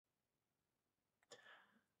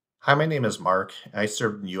Hi, my name is Mark. I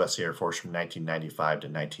served in the U.S. Air Force from 1995 to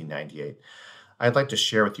 1998. I'd like to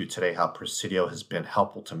share with you today how Presidio has been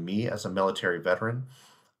helpful to me as a military veteran.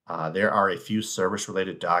 There are a few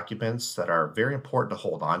service-related documents that are very important to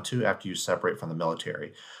hold on to after you separate from the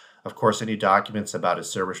military. Of course, any documents about a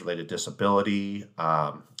service-related disability.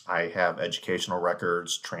 I have educational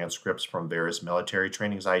records, transcripts from various military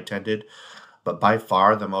trainings I attended. But by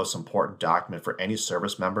far, the most important document for any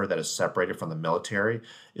service member that is separated from the military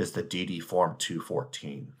is the DD Form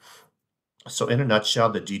 214. So, in a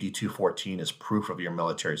nutshell, the DD 214 is proof of your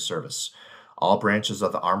military service. All branches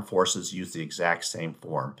of the armed forces use the exact same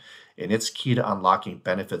form, and it's key to unlocking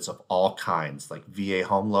benefits of all kinds, like VA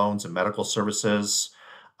home loans and medical services.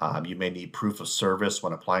 You may need proof of service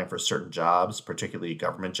when applying for certain jobs, particularly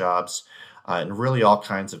government jobs, and really all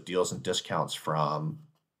kinds of deals and discounts from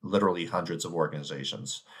literally hundreds of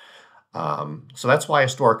organizations. So that's why I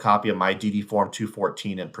store a copy of my DD Form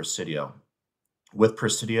 214 in Presidio. With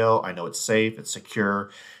Presidio, I know it's safe, it's secure,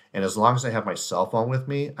 and as long as I have my cell phone with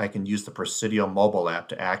me, I can use the Presidio mobile app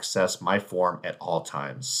to access my form at all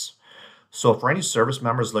times. So, for any service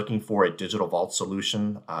members looking for a digital vault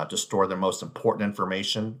solution to store their most important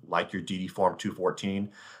information, like your DD Form 214,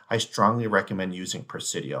 I strongly recommend using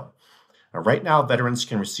Presidio. Now, right now, veterans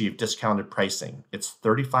can receive discounted pricing. It's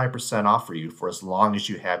 35% off for you for as long as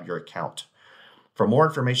you have your account. For more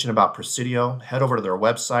information about Presidio, head over to their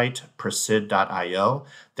website, presid.io.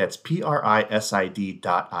 That's Prisid.io.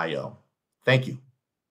 Thank you.